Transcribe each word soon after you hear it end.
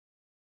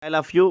I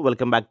love you.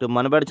 Welcome back to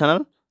MANABADI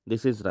channel.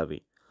 This is Ravi.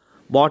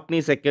 Botany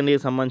second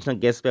year సంబంధించిన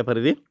guest paper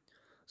ఇది.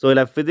 So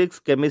ఇలా physics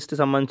chemistry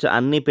సంబంధించిన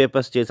అన్ని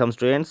papers చేసాం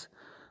students.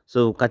 So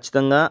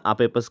ఖచ్చితంగా ఆ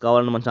పేపర్స్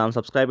కావాలని మన ఛానల్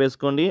సబ్స్క్రైబ్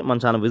చేసుకోండి, మన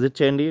ఛానల్ విజిట్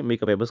చేయండి,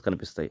 మీకు పేపర్స్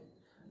కనిపిస్తాయి.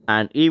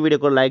 అండ్ ఈ వీడియో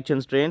కూడా లైక్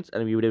చేయండి స్టూడెంట్స్,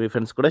 అండ్ ఈ వీడియో మీ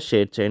ఫ్రెండ్స్ కూడా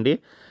షేర్ చేయండి.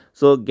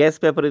 సో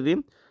గెస్ట్ పేపర్ ఇది.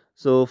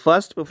 సో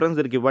ఫస్ట్ ప్రిఫరెన్స్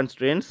దీనికి ఇవ్వండి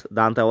స్టూడెంట్స్,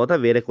 దాని తర్వాత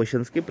వేరే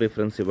క్వశ్చన్స్కి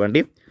ప్రిఫరెన్స్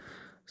ఇవ్వండి.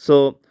 సో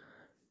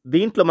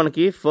దీంట్లో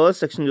మనకి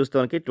ఫస్ట్ సెక్షన్ చూస్తే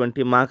మనకి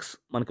 20 మార్క్స్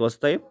మనకి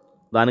వస్తాయి.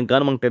 దానికి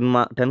కానీ మనకు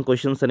 10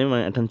 క్వశ్చన్స్ అనేవి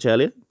మనం అటెండ్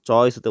చేయాలి,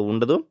 చాయిస్ అయితే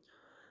ఉండదు.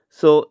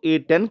 సో ఈ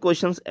 10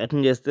 క్వశ్చన్స్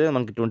అటెండ్ చేస్తే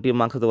మనకి 20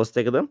 మార్క్స్ అయితే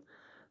వస్తాయి కదా.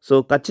 సో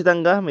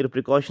ఖచ్చితంగా మీరు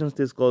ప్రికాషన్స్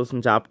తీసుకోవాల్సిన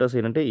చాప్టర్స్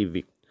ఏంటంటే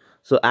ఇవి.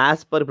 సో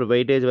యాజ్ పర్ ఇప్పుడు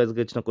వెయిటేజ్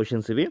వైజ్గా ఇచ్చిన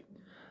క్వశ్చన్స్ ఇవి.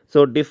 So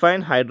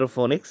define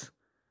hydroponics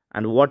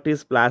and what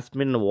is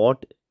plasmid and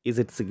what is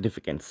it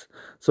significance.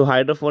 So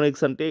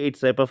hydroponics అంటే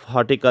ఇట్స్ టైప్ ఆఫ్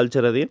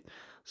హార్టికల్చర్ అది.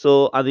 సో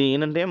అది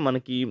ఏంటంటే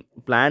మనకి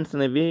ప్లాంట్స్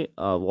అనేవి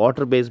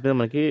వాటర్ బేస్ మీద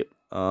మనకి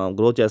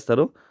గ్రో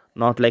చేస్తారు.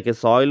 నాట్ లైక్ ఏ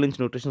సాయిల్ నుంచి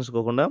న్యూట్రిషన్స్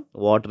కాకుండా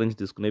వాటర్ నుంచి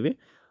తీసుకునేవి,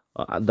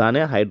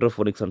 దానే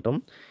హైడ్రోఫోనిక్స్ అంటాం.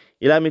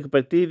 ఇలా మీకు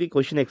ప్రతిదీ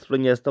క్వశ్చన్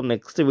ఎక్స్ప్లెయిన్ చేస్తాం,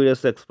 నెక్స్ట్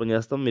వీడియోస్లో ఎక్స్ప్లెయిన్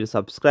చేస్తాం. మీరు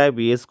సబ్స్క్రైబ్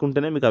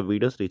చేసుకుంటేనే మీకు ఆ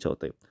వీడియోస్ రీచ్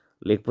అవుతాయి,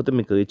 లేకపోతే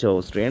మీకు రీచ్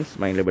అవ్వవు స్టూడెంట్స్,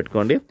 మైండ్లో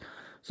పెట్టుకోండి.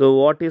 So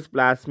what is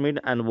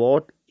plasmid and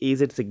what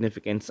is it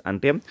significance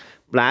అంటే,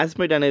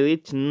 ప్లాస్మిడ్ అనేది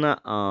చిన్న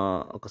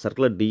ఒక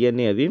సర్కులర్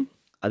డిఎన్ఏ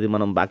అది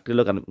మనం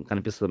బ్యాక్టీరియాలో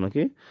కనిపిస్తుంది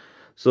మనకి.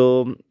 సో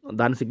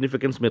దాని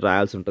సిగ్నిఫికెన్స్ మీరు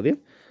రాయాల్సి ఉంటుంది.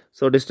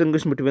 So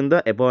డిస్టింగ్విషన్ between the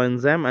ఎపో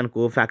enzyme and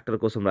co factor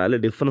కోసం రాయాలి,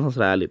 డిఫరెన్సెస్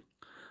రాయాలి.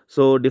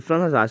 సో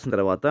డిఫరెన్సెస్ రాసిన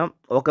తర్వాత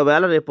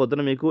ఒకవేళ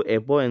రేపొద్దున మీకు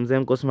ఎపో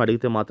ఎంజైమ్ కోసం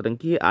అడిగితే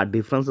మాత్రంకి ఆ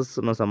డిఫరెన్సెస్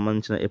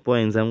సంబంధించిన ఎపో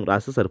ఎంజైమ్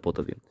రాస్తే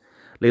సరిపోతుంది.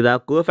 లేదా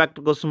కో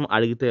ఫ్యాక్టర్ కోసం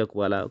అడిగితే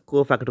ఒకవేళ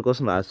కో ఫ్యాక్టర్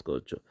కోసం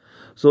రాసుకోవచ్చు.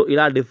 సో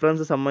ఇలా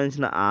డిఫరెన్సెస్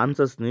సంబంధించిన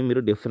ఆన్సర్స్ని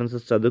మీరు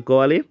డిఫరెన్సెస్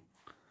చదువుకోవాలి.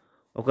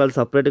 ఒకవేళ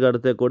సపరేట్గా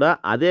అడిగితే కూడా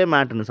అదే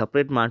మ్యాటర్ని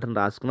సపరేట్ మ్యాటర్ని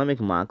రాసుకున్నా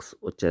మీకు మార్క్స్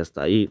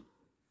వచ్చేస్తాయి.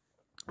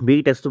 మీ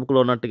టెక్స్ట్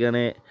బుక్లో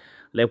ఉన్నట్టుగానే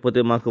లేకపోతే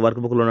మాకు వర్క్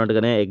బుక్లో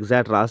ఉన్నట్టుగానే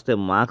ఎగ్జాక్ట్ రాస్తే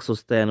మార్క్స్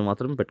వస్తాయని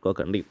మాత్రం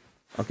పెట్టుకోకండి.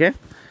 ఓకే,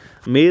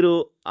 మీరు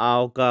ఆ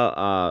ఒక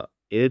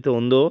ఏదైతే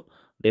ఉందో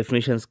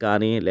డెఫినేషన్స్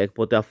కానీ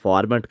లేకపోతే ఆ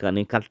ఫార్మాట్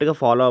కానీ కరెక్ట్గా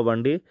ఫాలో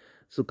అవ్వండి.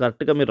 సో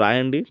కరెక్ట్గా మీరు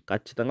రాయండి,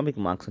 ఖచ్చితంగా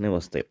మీకు మార్క్స్ అనేవి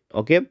వస్తాయి.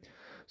 Okay,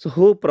 so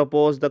who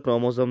propose the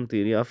chromosome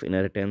theory of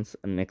inheritance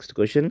and next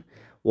question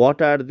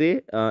what are the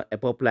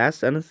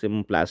apoplast and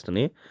సిమ్ప్లాస్ట్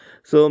అని.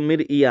 సో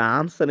మీరు ఈ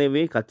ఆన్సర్స్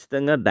అనేవి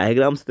ఖచ్చితంగా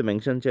డయాగ్రామ్స్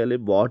మెన్షన్ చేయాలి.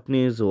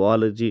 బాటనీ,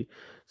 జువాలజీ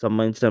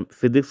సంబంధించిన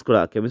ఫిజిక్స్ కూడా,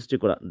 కెమిస్ట్రీ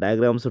కూడా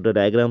డయాగ్రామ్స్ ఉంటే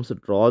డయాగ్రామ్స్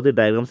డ్రా ది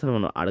డయాగ్రామ్స్ అని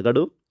మనం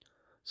అడగడు.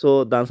 సో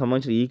దానికి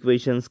సంబంధించిన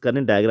ఈక్వేషన్స్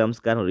కానీ డయాగ్రామ్స్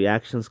కానీ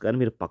రియాక్షన్స్ కానీ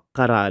మీరు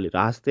పక్కా రాయాలి.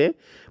 రాస్తే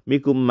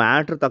మీకు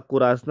మ్యాటర్ తక్కువ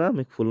రాసినా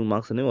మీకు ఫుల్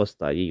మార్క్స్ అనేవి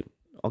వస్తాయి.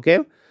 Okay,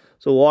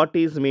 so what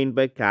is mean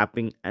by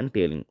capping and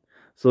tailing.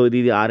 So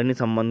ఇది ఆర్ఎన్ఏ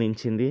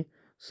సంబంధించింది.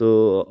 సో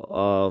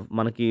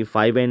మనకి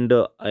 5 అండ్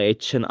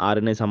H అండ్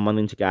ఆర్ఎన్ఏ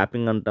సంబంధించి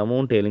క్యాపింగ్ అంటాము,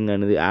 టేలింగ్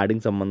అనేది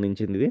యాడింగ్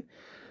సంబంధించింది.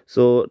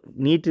 సో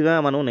నీట్గా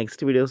మనం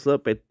నెక్స్ట్ వీడియోస్లో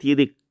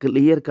ప్రతిదీ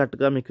క్లియర్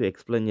కట్గా మీకు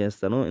ఎక్స్ప్లెయిన్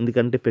చేస్తాను.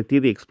 ఎందుకంటే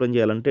ప్రతిదీ ఎక్స్ప్లెయిన్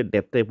చేయాలంటే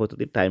డెప్త్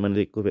అయిపోతుంది, టైం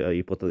అనేది ఎక్కువ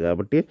అయిపోతుంది.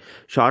 కాబట్టి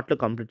షార్ట్లో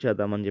కంప్లీట్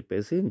చేద్దామని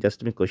చెప్పేసి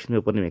జస్ట్ మీ క్వశ్చన్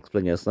పేపర్ నేను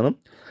ఎక్స్ప్లెయిన్ చేస్తాను.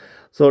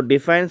 So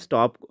define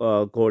stop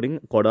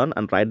codon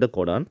and right the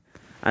codon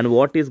and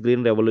what is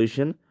green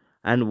revolution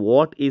and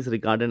what is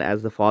recorded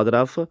as the father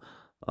of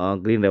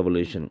green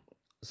revolution.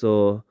 So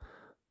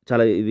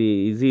చాలా ఇది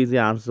ఈజీ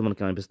ఆన్సర్స్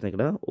మనకి కనిపిస్తున్నాయి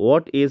ఇక్కడ.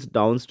 What is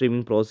down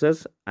streaming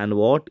process and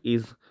what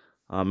is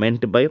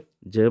meant by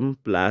gem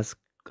ప్లాస్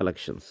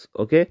collections.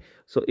 Okay,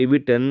 so ఇవి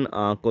 10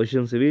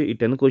 questions. ఈ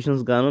 10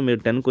 questions గాను మీరు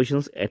 10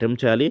 questions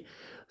attempt చేయాలి.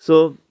 సో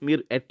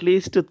మీరు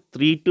అట్లీస్ట్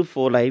 3 to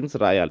 4 లైన్స్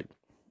రాయాలి.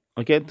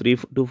 ఓకే, 3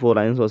 to 4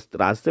 లైన్స్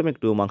రాస్తే మీకు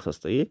 2 మార్క్స్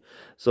వస్తాయి.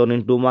 సో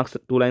నేను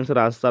 2 లైన్స్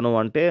రాస్తాను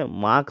అంటే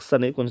మార్క్స్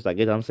అనేవి కొంచెం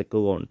తగ్గే ఛాన్స్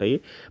ఎక్కువగా ఉంటాయి.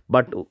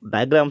 బట్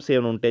డయాగ్రామ్స్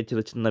ఏమైనా ఉంటే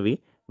చిన్న చిన్నవి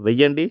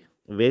వెయ్యండి,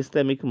 వేస్తే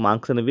మీకు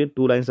మార్క్స్ అనేవి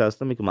 2 లైన్స్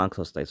రాస్తే మీకు మార్క్స్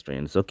వస్తాయి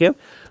స్టూడెంట్స్. ఓకే,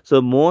 సో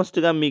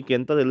మోస్ట్గా మీకు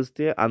ఎంత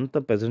తెలిస్తే అంత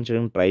ప్రజెంట్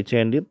చేయడానికి ట్రై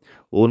చేయండి.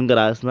 ఓన్గా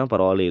రాసినా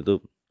పర్వాలేదు,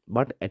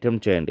 బట్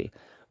అటెంప్ట్ చేయండి.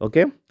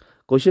 ఓకే,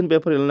 క్వశ్చన్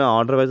పేపర్ ఇలా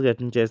ఆర్డర్ వైజ్గా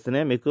అటెంప్ట్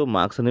చేస్తేనే మీకు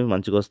మార్క్స్ అనేవి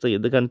మంచిగా వస్తాయి.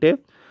 ఎందుకంటే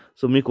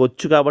సో మీకు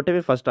వచ్చు కాబట్టి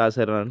మీరు ఫస్ట్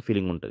రాశారు అని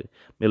ఫీలింగ్ ఉంటుంది.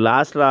 మీరు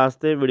లాస్ట్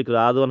రాస్తే వీడికి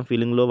రాదు అన్న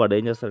ఫీలింగ్లో వాడు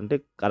ఏం చేస్తారంటే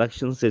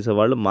కరెక్షన్స్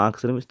చేసేవాళ్ళు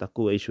మార్క్స్ అనేవి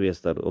తక్కువ ఇష్యూ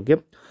చేస్తారు. Okay,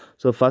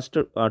 so first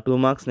 2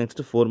 marks,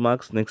 next 4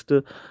 marks, next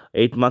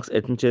 8 marks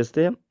attempt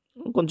చేస్తే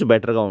కొంచెం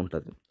బెటర్గా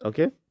ఉంటుంది.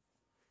 Okay,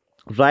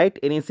 right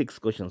any 6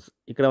 questions.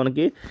 ఇక్కడ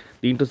మనకి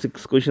దీంట్లో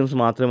 6 క్వశ్చన్స్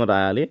మాత్రమే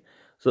రాయాలి.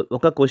 సో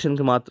ఒక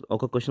క్వశ్చన్కి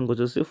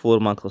వచ్చేసి 4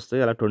 మార్క్స్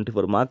వస్తాయి. అలా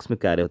 24 మార్క్స్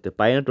మీకు క్యారీ అవుతాయి.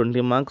 పైన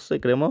 20 మార్క్స్,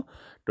 ఇక్కడేమో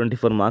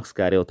 24 మార్క్స్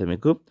క్యారీ అవుతాయి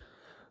మీకు.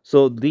 సో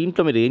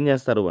దీంట్లో మీరు ఏం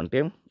చేస్తారు అంటే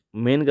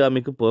మెయిన్గా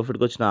మీకు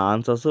పర్ఫెక్ట్గా వచ్చిన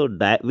ఆన్సర్స్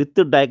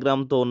విత్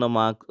డయాగ్రామ్తో ఉన్న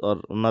మార్క్స్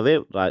ఉన్నవే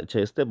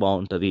చేస్తే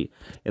బాగుంటుంది.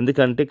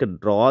 ఎందుకంటే ఇక్కడ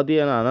డ్రాది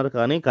అని అన్నారు,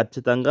 కానీ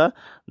ఖచ్చితంగా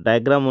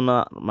డయాగ్రామ్ ఉన్న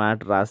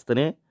మ్యాటర్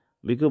రాస్తేనే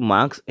మీకు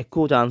మార్క్స్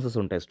ఎక్కువ ఛాన్సెస్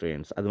ఉంటాయి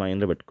స్టూడెంట్స్, అది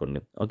మైండ్లో పెట్టుకోండి.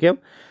 Okay,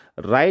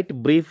 right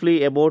briefly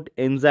about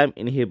enzyme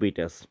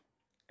inhibitors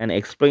and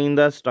explain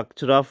the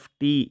structure of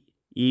tea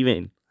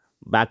even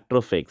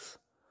బ్యాక్ట్రోఫేగ్స్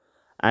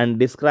and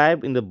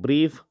describe in the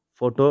brief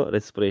photo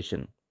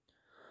respiration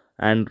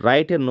and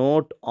write a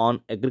note on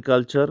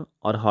agriculture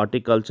or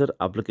horticulture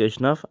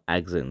application of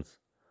axons,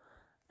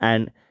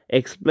 and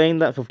explain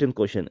the 15th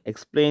question,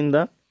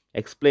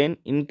 explain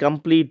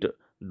incomplete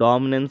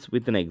dominance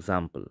with an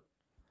example.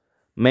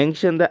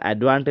 Mention the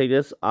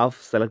advantages of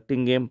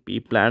selecting a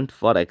pea plant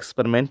for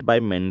experiment by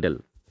Mendel,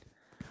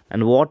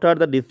 and what are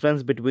the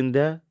difference between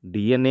the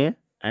DNA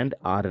and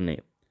RNA,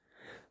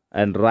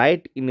 and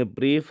write in a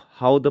brief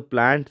how the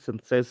plant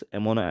synthesizes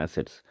amino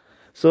acids.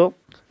 So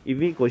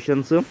ఇవి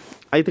questions.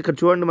 అయితే ఇక్కడ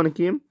చూడండి,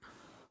 మనకి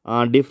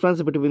difference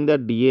between the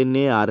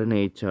DNA RNA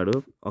ఇచ్చాడు.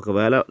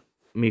 ఒకవేళ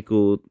మీకు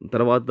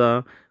తర్వాత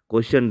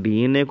question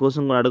DNA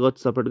కోసం కూడా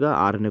అడగవచ్చు సపరేట్గా,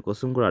 ఆర్ఎన్ఏ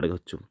కోసం కూడా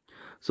అడగచ్చు.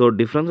 సో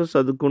డిఫరెన్సెస్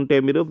చదువుకుంటే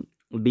మీరు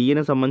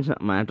డిఎన్ఏ సంబంధించిన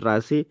మ్యాటర్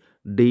రాసి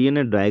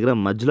డిఎన్ఏ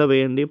డయాగ్రామ్ మధ్యలో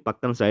వేయండి,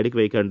 పక్కన సైడ్కి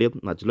వేయకండి,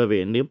 మధ్యలో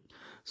వేయండి.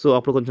 సో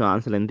అప్పుడు కొంచెం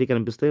ఆన్సర్లు ఎంత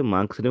కనిపిస్తాయి,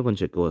 మార్క్స్ అనేవి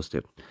కొంచెం ఎక్కువ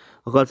వస్తాయి.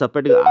 ఒకవేళ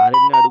సపరేట్గా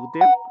ఆర్ఎన్ఏ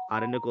అడిగితే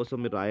ఆర్ఎన్ఏ కోసం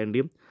మీరు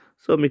రాయండి.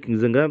 సో మీకు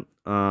నిజంగా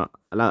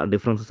అలా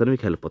డిఫరెన్సెస్ అనేవి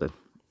మీకు హెల్ప్ అవుతాయి.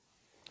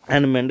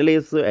 అండ్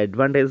మెండలీస్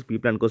అడ్వాంటేజ్ పీ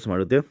ప్లాన్ కోసం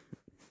అడిగితే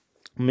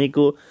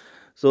మీకు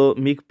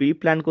పీ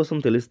ప్లాన్ కోసం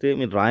తెలిస్తే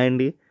మీరు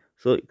రాయండి.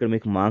 సో ఇక్కడ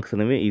మీకు మార్క్స్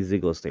అనేవి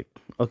ఈజీగా వస్తాయి.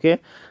 Okay,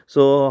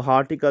 so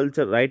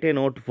horticulture right a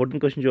note,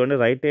 14 question చూడండి.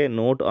 Right a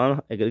note on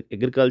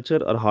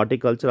agriculture are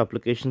horticulture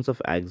applications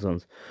of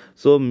axons.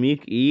 So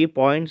మీకు ఈ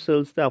పాయింట్స్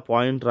తెలిస్తే ఆ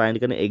పాయింట్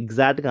రాయండి, కానీ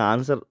ఎగ్జాక్ట్గా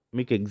ఆన్సర్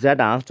మీకు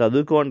ఎగ్జాక్ట్ ఆన్సర్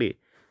చదువుకోండి,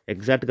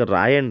 ఎగ్జాక్ట్గా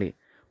రాయండి.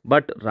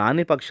 బట్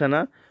రాని పక్షాన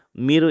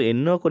మీరు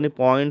ఎన్నో కొన్ని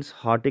పాయింట్స్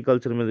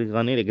హార్టికల్చర్ మీద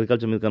కానీ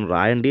అగ్రికల్చర్ మీద కానీ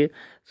రాయండి.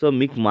 సో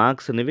మీకు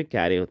మార్క్స్ అనేవి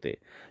క్యారీ అవుతాయి.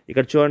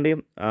 ఇక్కడ చూడండి,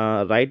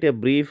 right a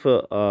brief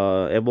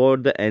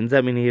about the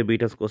enzyme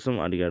inhibitors కోసం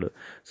అడిగాడు.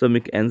 సో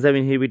మీకు ఎంజైమ్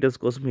ఇన్హిబిటర్స్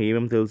కోసం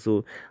ఏమేమి తెలుసు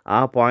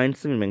ఆ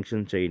పాయింట్స్ మీరు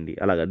మెన్షన్ చేయండి.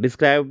 అలాగా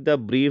describe the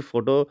brief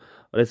photo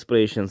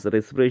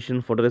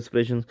respiration photo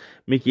respirations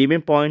మీకు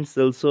ఏమేమి పాయింట్స్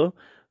తెలుసో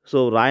సో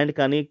రాయండి.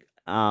 కానీ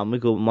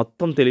మీకు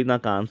మొత్తం తెలియదు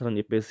నాకు ఆన్సర్ అని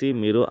చెప్పేసి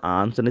మీరు ఆ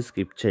ఆన్సర్ని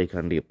స్కిప్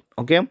చేయకండి.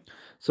 ఓకే,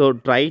 సో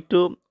ట్రై టు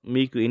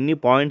మీకు ఎన్ని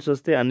పాయింట్స్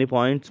వస్తే అన్ని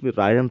పాయింట్స్ మీరు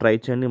రాయడం ట్రై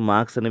చేయండి.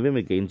 మార్క్స్ అనేవి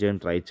మీకు గెయిన్ చేయడం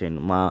ట్రై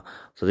చేయండి, మా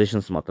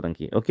సజెషన్స్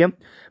మాత్రానికి. ఓకే,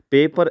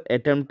 పేపర్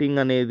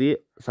అటెంప్టింగ్ అనేది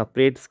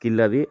సపరేట్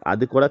స్కిల్,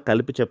 అది కూడా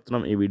కలిపి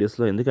చెప్తున్నాం ఈ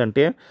వీడియోస్లో.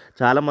 ఎందుకంటే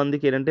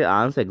చాలామందికి ఏంటంటే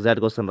ఆన్సర్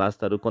ఎగ్జాక్ట్గా వస్తుంది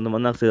రాస్తారు,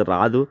 కొంతమంది నాకు సరిగ్గా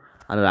రాదు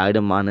అని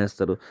రాయడం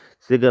మానేస్తారు.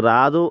 సరిగ్గా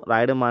రాదు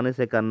రాయడం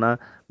మానేసే కన్నా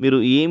మీరు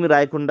ఏమి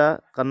రాయకుండా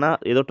కన్నా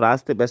ఏదో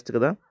రాస్తే బెస్ట్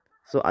కదా.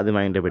 సో అది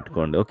మైండ్లో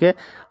పెట్టుకోండి. ఓకే,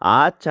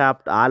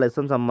 ఆ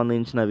లెసన్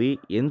సంబంధించినవి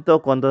ఎంతో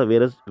కొంత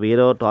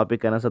వేరే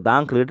టాపిక్ అయినా సో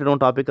దానికి రిలేటెడ్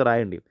ఉన్న టాపిక్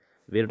రాయండి.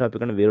 వేరే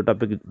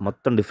టాపిక్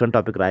మొత్తం డిఫరెంట్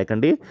టాపిక్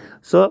రాయకండి.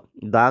 సో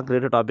దానికి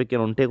రిలేటెడ్ టాపిక్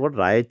ఏమైనా ఉంటే కూడా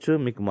రాయొచ్చు,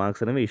 మీకు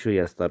మార్క్స్ అనేవి ఇష్యూ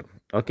చేస్తారు.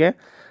 ఓకే,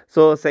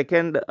 సో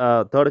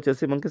థర్డ్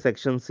వచ్చేసి మనకి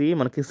సెక్షన్ సి,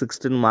 మనకి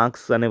 16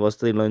 మార్క్స్ అనేవి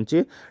వస్తుంది. దీనిలో నుంచి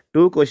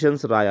 2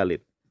 క్వశ్చన్స్ రాయాలి.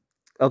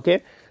 Okay,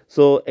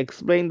 so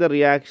explain the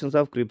reactions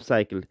of క్రిప్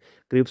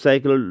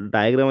cycle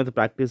diagram అయితే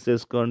ప్రాక్టీస్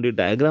చేసుకోండి.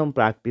 డయాగ్రామ్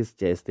ప్రాక్టీస్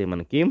చేస్తే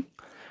మనకి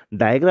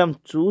డయాగ్రామ్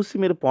చూసి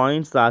మీరు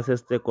పాయింట్స్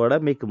రాసేస్తే కూడా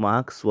మీకు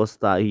మార్క్స్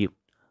వస్తాయి.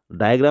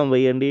 డయాగ్రామ్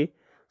వేయండి.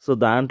 సో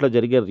దాంట్లో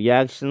జరిగే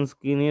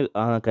రియాక్షన్స్కి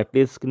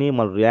కట్లేస్కి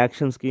మళ్ళీ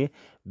రియాక్షన్స్కి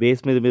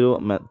బేస్ మీద మీరు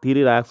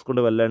థియరీ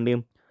రాసుకుంటూ వెళ్ళండి.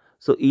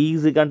 సో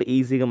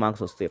ఈజీగా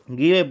మార్క్స్ వస్తాయి.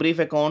 Give a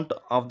brief account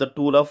of the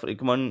tool of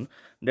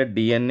recommended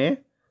DNA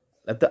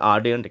లేకపోతే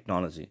ఆర్డిఎన్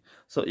టెక్నాలజీ.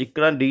 సో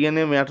ఇక్కడ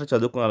డిఎన్ఏ మ్యాటర్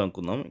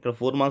చదువుకోవాలనుకుందాం. ఇక్కడ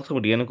 4 మార్క్స్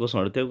డిఎన్ఏ కోసం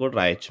అడిగితే కూడా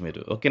రాయొచ్చు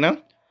మీరు. ఓకేనా,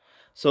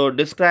 so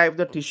describe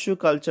the tissue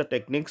culture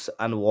techniques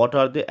and what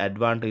are the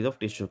advantage of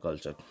tissue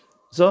culture.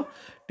 So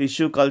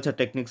tissue culture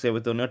techniques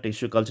ఏవైతే ఉన్నాయో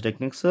tissue culture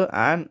techniques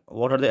and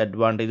what are the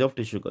advantage of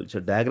tissue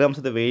culture.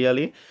 Diagrams అయితే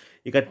వేయాలి.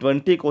 ఇక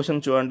 20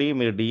 క్వశ్చన్ చూడండి,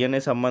 మీరు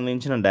DNA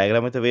సంబంధించిన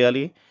diagram అయితే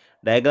వేయాలి.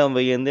 డయాగ్రామ్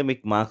వేయందే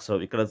మీకు మార్క్స్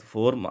రావు. ఇక్కడ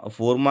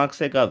 4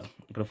 మార్క్సే కాదు,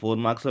 ఇక్కడ 4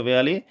 మార్క్స్లో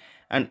వేయాలి.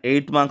 అండ్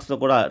 8 మార్క్స్లో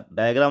కూడా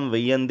డయాగ్రామ్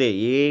వేయందే,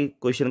 ఏ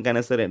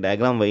క్వశ్చన్కైనా సరే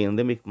డయాగ్రామ్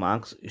వేయందే మీకు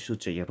మార్క్స్ ఇష్యూ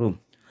చేయరు.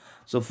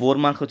 సో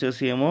 4 మార్క్స్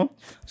వచ్చేసి ఏమో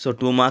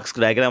 2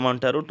 మార్క్స్కి డయాగ్రామ్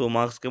అంటారు, 2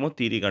 మార్క్స్కి ఏమో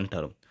థియరీకి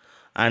అంటారు.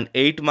 అండ్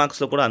 8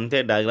 మార్క్స్లో కూడా అంతే,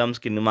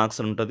 డయాగ్రామ్స్కి ఇన్ని మార్క్స్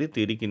అని ఉంటుంది,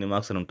 థియరీకి ఇన్ని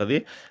మార్క్స్ అని ఉంటుంది.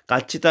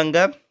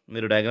 ఖచ్చితంగా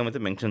మీరు డయాగ్రామ్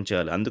అయితే మెన్షన్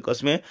చేయాలి.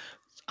 అందుకోసమే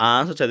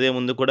ఆన్సర్ చదివే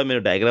ముందు కూడా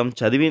మీరు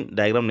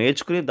డయాగ్రామ్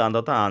నేర్చుకుని దాని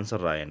తర్వాత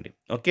ఆన్సర్ రాయండి.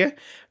 Okay,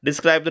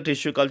 describe the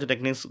tissue culture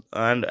techniques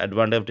and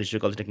advantage of tissue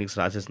culture techniques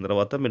రాసేసిన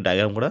తర్వాత మీరు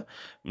డయాగ్రామ్ కూడా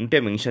ఉంటే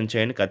మెన్షన్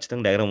చేయండి.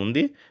 ఖచ్చితంగా డయాగ్రామ్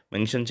ఉంది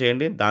మెన్షన్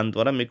చేయండి. దాని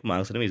ద్వారా మీకు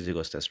మార్క్స్ అనేవి ఈజీగా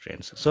వస్తాయి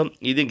స్టూడెంట్స్. సో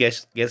ఇది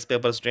గెస్ట్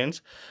పేపర్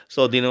స్టూడెంట్స్.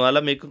 సో దీనివల్ల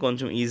మీకు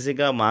కొంచెం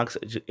ఈజీగా మార్క్స్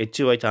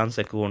అచీవ్ అయ్యే ఛాన్స్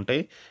ఎక్కువ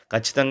ఉంటాయి.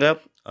 ఖచ్చితంగా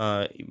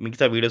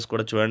మిగతా వీడియోస్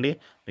కూడా చూడండి,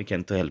 మీకు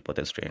ఎంతో హెల్ప్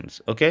అవుతాయి స్టూడెంట్స్.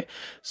 ఓకే,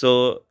 సో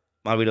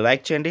మా వీడియో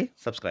లైక్ చేయండి,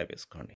 సబ్స్క్రైబ్ చేసుకోండి.